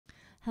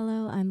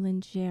Hello, I'm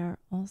Lynn Jer,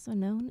 also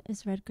known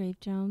as Redgrave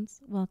Jones.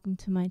 Welcome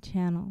to my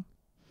channel.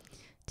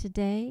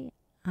 Today,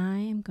 I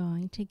am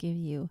going to give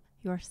you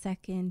your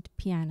second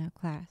piano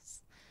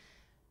class.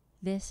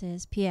 This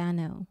is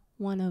Piano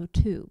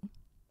 102.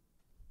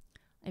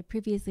 I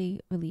previously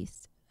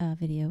released a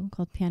video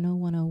called Piano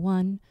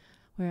 101,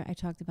 where I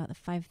talked about the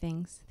 5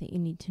 things that you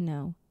need to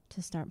know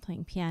to start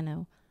playing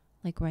piano,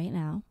 like right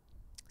now.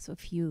 So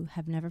if you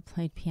have never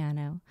played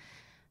piano,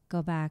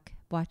 go back,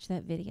 watch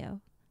that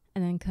video,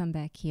 and then come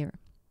back here.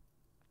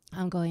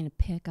 I'm going to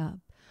pick up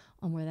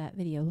on where that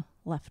video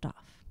left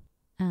off.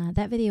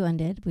 That video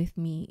ended with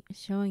me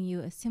showing you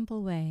a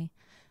simple way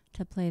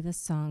to play the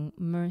song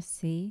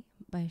Mercy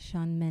by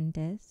Sam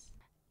Mendez.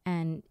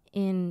 And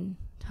in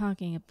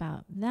talking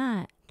about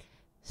that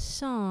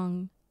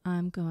song,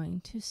 I'm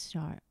going to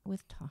start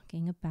with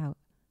talking about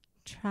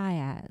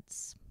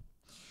triads.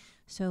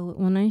 So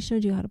when I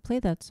showed you how to play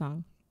that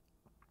song,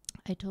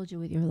 I told you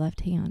with your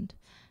left hand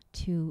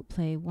to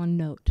play one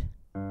note,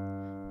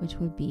 which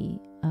would be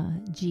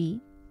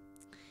G,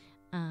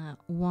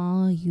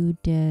 while you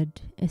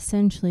did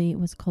essentially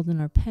what's called an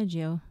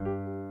arpeggio.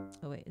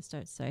 Oh wait, it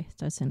starts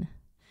in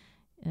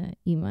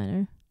E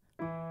minor.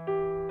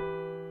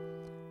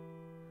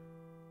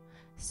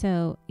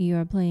 So you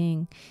are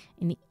playing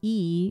an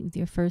E with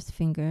your first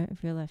finger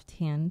of your left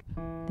hand,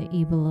 the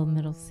E below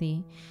middle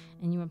C,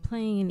 and you are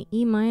playing an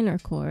E minor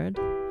chord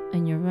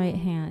in your right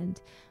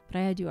hand, but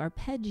I had you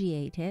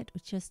arpeggiate it,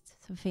 which is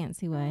just a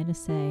fancy way to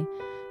say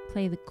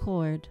play the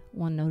chord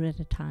one note at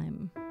a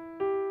time.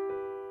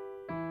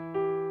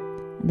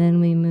 And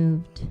then we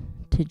moved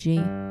to G.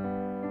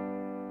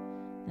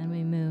 Then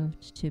we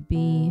moved to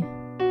B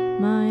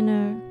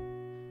minor.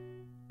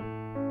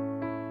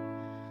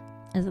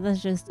 And so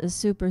that's just a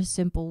super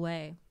simple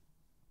way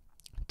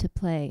to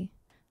play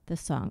the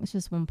song. It's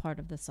just one part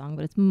of the song,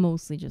 but it's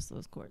mostly just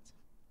those chords.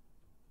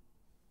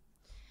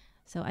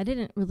 So I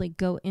didn't really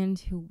go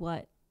into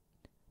what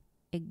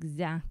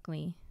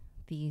exactly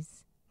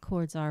these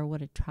chords are,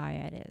 what a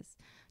triad is.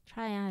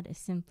 Triad is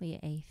simply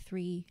a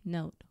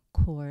 3-note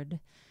chord.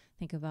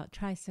 Think about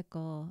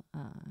tricycle,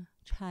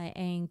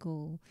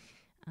 triangle,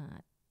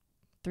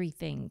 3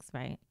 things,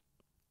 right?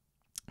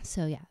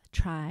 So yeah,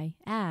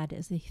 triad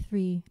is a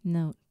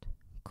 3-note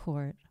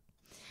chord.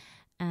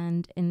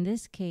 And in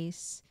this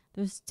case,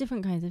 there's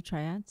different kinds of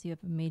triads. You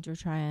have major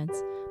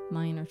triads,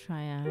 minor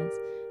triads.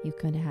 You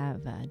could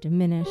have a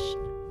diminished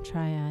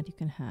triad. You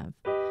can have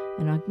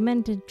an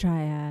augmented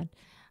triad.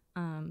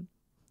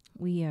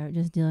 We are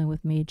just dealing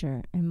with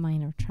major and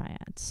minor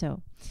triads.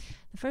 So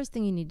the first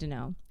thing you need to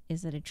know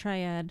is that a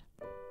triad,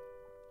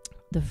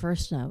 the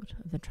first note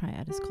of the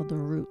triad is called the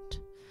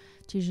root.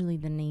 It's usually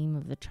the name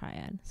of the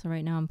triad. So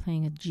right now I'm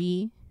playing a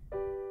G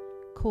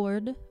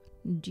chord,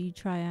 G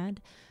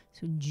triad.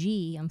 So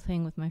G, I'm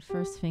playing with my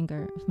first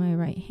finger of my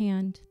right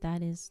hand.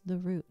 That is the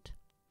root.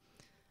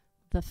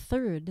 The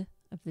third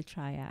of the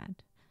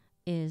triad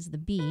is the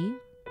B.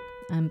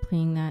 I'm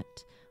playing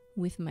that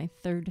with my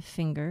third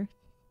finger.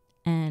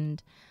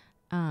 And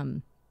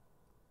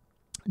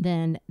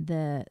then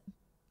the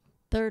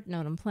third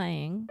note I'm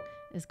playing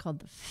is called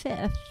the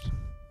 5th,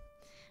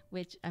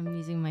 which I'm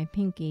using my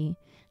pinky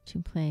to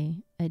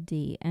play a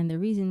D. And the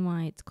reason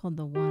why it's called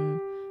the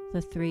 1,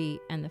 the 3,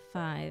 and the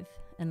 5,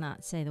 and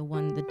not say the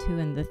 1, the 2,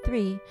 and the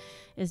 3,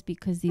 is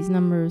because these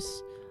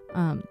numbers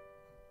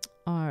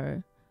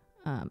are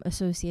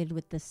associated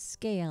with the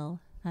scale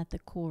that the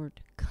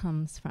chord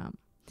comes from.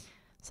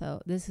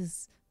 So this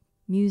is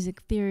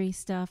music theory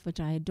stuff, which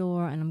I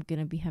adore, and I'm going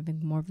to be having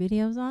more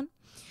videos on.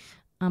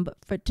 But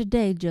for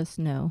today, just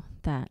know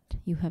that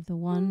you have the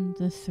 1,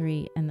 the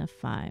 3, and the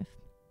 5.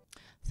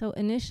 So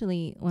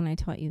initially, when I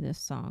taught you this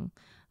song,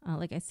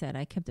 like I said,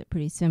 I kept it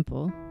pretty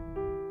simple.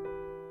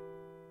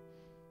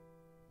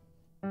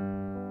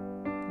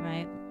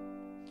 Right?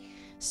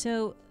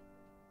 So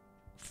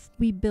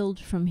we build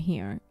from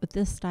here with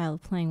this style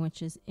of playing,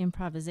 which is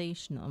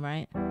improvisational,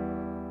 right?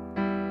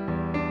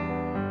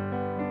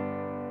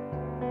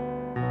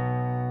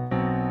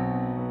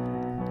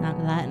 Not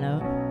that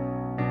note.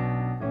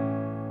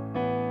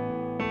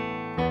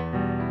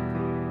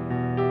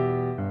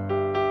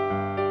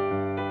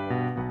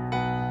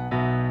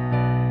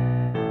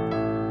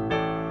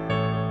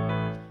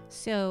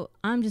 So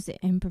I'm just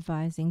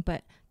improvising,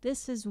 but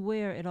this is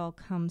where it all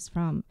comes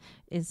from,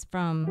 is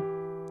from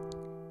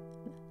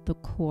the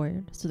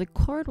chord. So the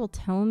chord will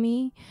tell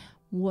me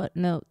what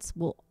notes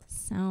will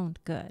sound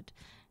good.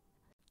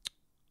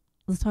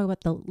 Let's talk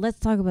about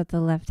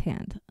the left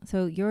hand.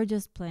 So you're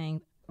just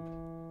playing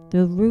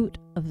the root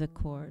of the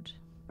chord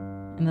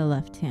in the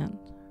left hand,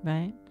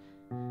 right?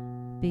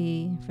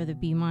 B for the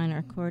B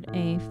minor chord,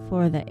 A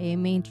for the A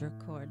major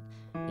chord,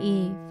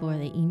 E for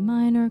the E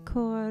minor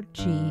chord,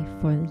 G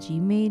for the G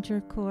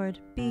major chord,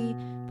 B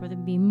for the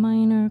B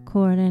minor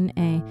chord, and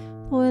A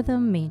for the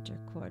major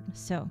chord.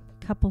 So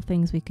a couple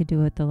things we could do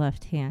with the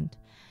left hand.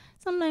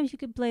 Sometimes you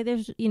could play,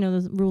 those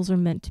rules are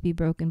meant to be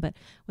broken, but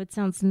what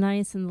sounds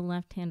nice in the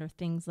left hand are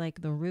things like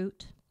the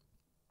root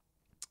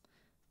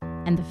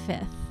and the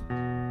 5th.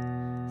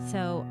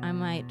 So I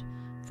might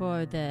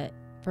for the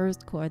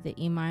first chord, the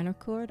E minor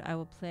chord, I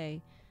will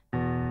play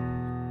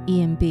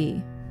E and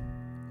B.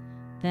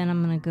 Then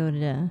I'm going to go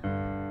to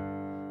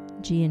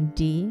G and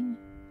D,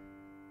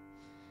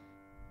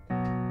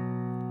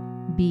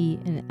 B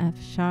and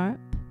F sharp,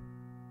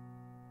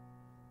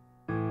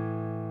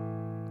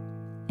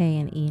 A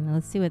and E. Now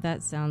let's see what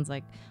that sounds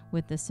like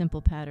with the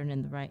simple pattern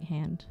in the right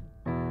hand.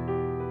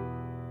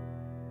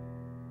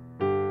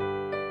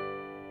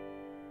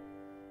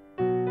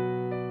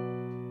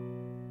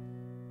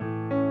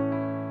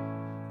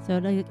 So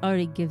it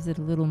already gives it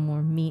a little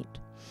more meat.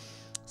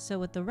 So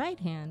with the right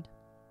hand,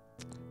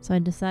 so I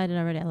decided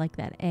already I like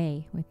that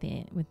A with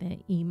the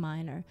E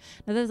minor.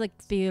 Now there's like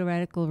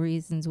theoretical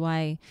reasons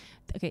why.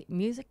 Okay,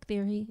 music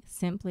theory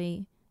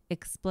simply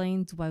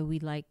explains why we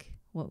like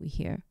what we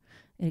hear.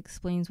 It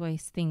explains why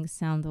things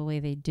sound the way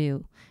they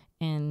do,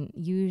 and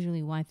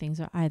usually why things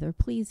are either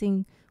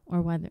pleasing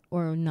or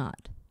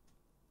not.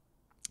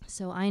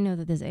 So I know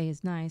that this A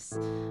is nice.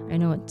 I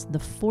know it's the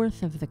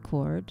fourth of the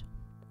chord,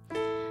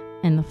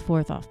 and the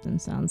fourth often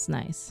sounds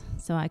nice.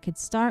 So I could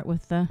start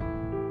with the...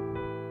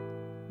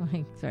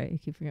 sorry, I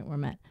keep forgetting where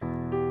I'm at.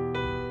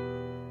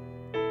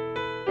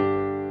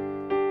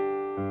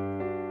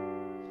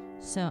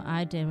 So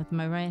I did with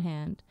my right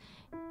hand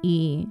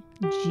E,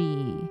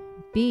 G,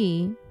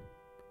 B,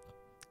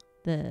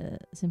 the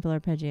simple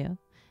arpeggio,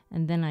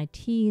 and then I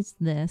teased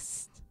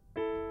this.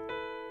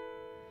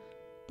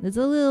 It's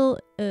a little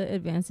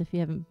advanced if you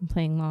haven't been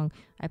playing long.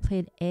 I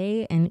played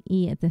A and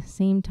E at the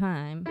same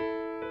time,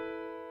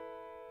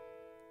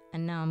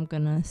 and now I'm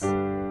gonna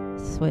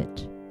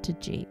switch to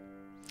G.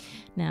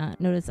 Now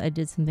notice I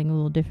did something a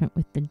little different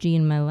with the G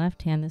in my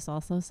left hand. This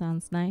also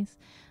sounds nice.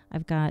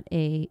 I've got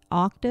a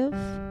octave,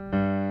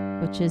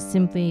 which is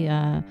simply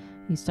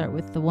you start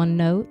with the one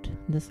note,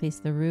 in this case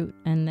the root,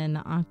 and then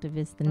the octave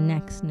is the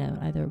next note,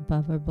 either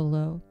above or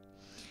below.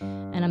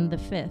 And I'm the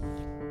fifth.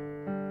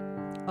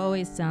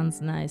 Always sounds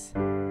nice.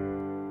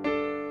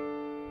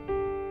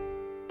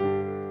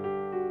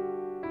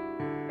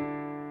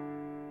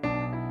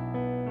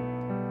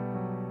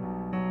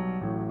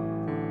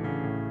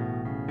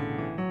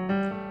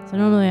 So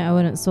normally I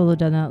wouldn't solo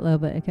down that low,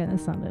 but it kind of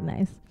sounded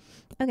nice.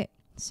 Okay,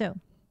 so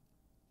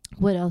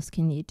what else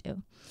can you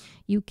do?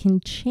 You can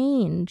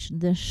change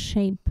the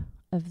shape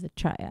of the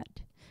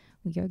triad.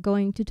 We are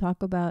going to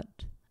talk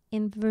about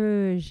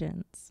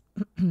inversions.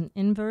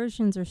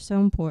 Inversions are so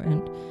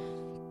important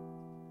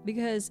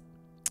because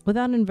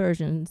without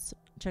inversions,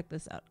 check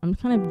this out. I'm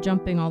kind of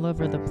jumping all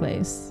over the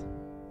place.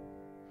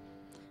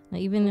 Now,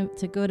 even if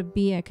to go to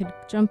B, I could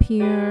jump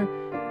here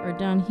or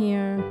down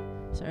here.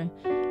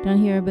 Down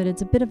here, but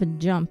it's a bit of a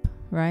jump,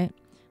 right?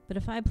 But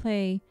if I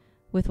play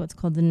with what's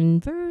called an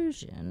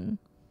inversion,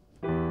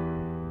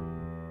 I'm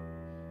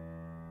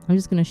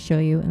just going to show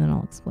you and then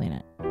I'll explain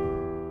it.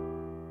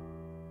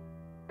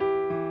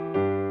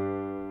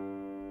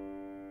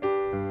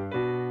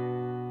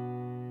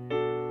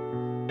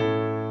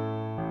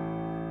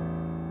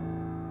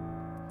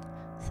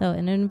 So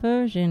an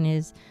inversion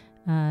is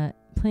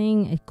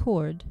playing a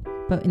chord,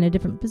 but in a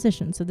different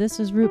position. So this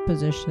is root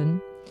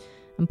position.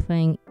 I'm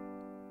playing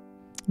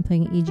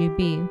E, G,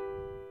 B.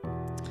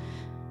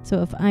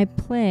 So if I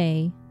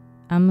play,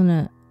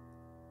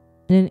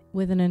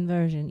 with an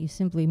inversion, you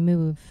simply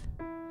move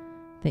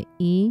the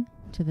E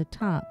to the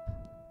top.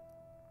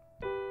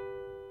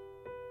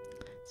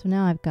 So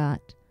now I've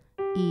got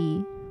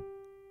G,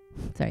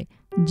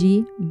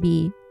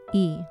 B,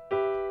 E.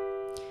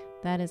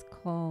 That is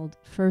called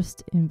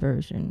first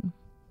inversion.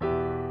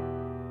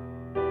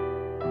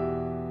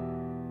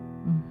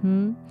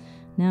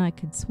 Now I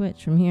could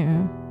switch from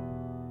here.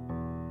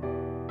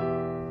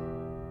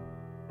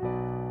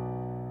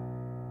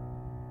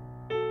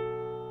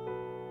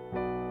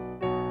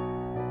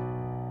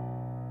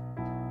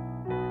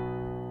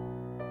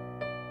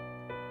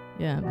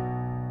 Yeah.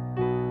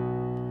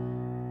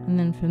 And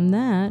then from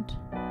that,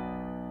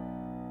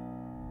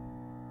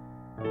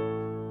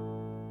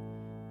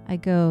 I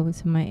go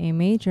to my A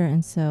major,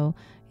 and so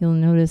you'll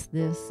notice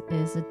this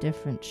is a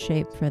different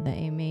shape for the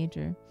A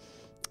major.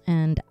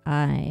 And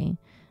I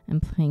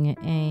am playing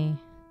an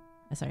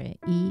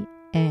E,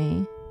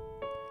 A,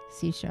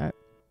 C sharp.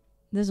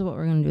 This is what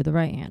we're going to do with the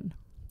right hand.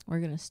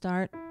 We're going to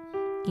start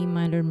E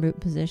minor in root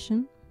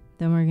position.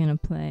 Then we're going to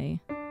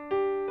play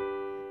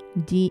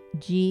D,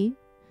 G,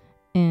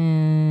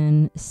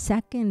 in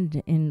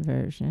second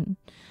inversion.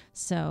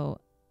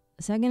 So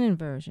second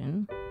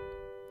inversion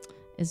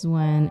is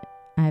when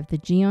I have the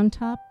G on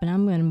top, but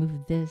I'm going to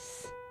move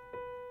this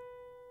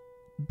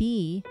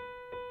B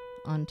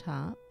on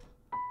top.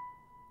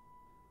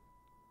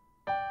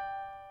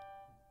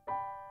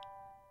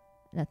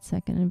 That's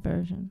second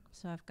inversion.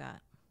 So I've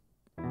got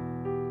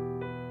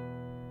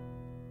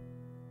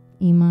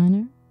E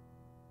minor,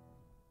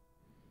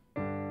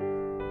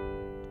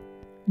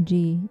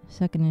 G,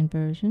 second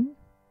inversion.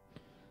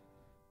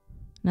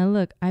 Now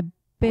look, I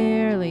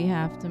barely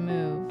have to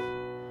move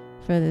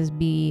for this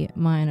B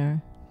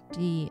minor.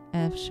 D,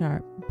 F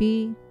sharp,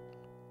 B,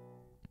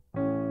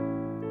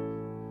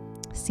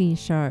 C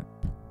sharp,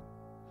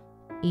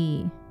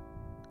 E,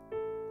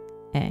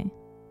 A.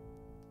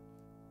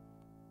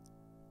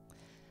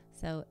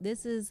 So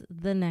this is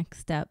the next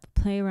step.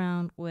 Play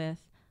around with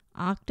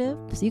octave.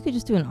 So you could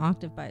just do an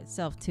octave by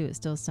itself too. It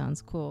still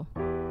sounds cool.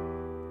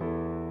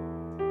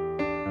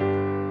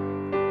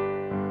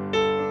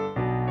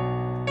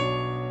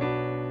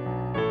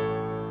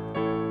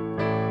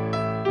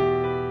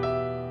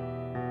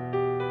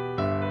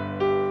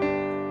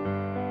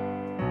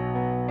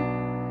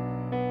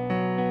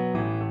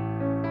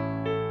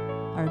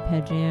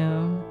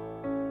 Arpeggio.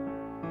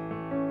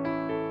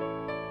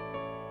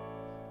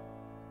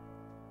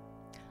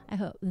 I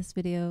hope this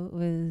video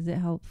was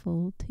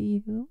helpful to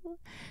you.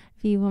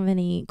 If you have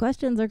any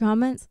questions or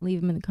comments,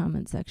 leave them in the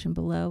comment section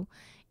below.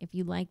 If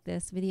you like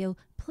this video,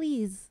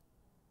 please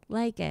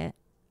like it.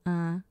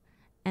 And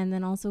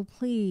then also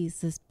please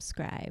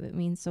subscribe. It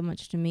means so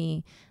much to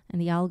me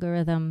and the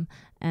algorithm.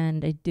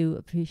 And I do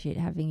appreciate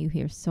having you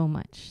here so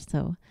much.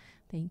 So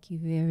thank you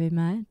very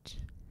much.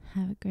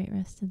 Have a great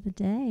rest of the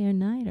day or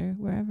night or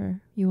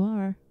wherever you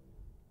are.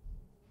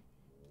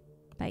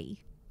 Bye.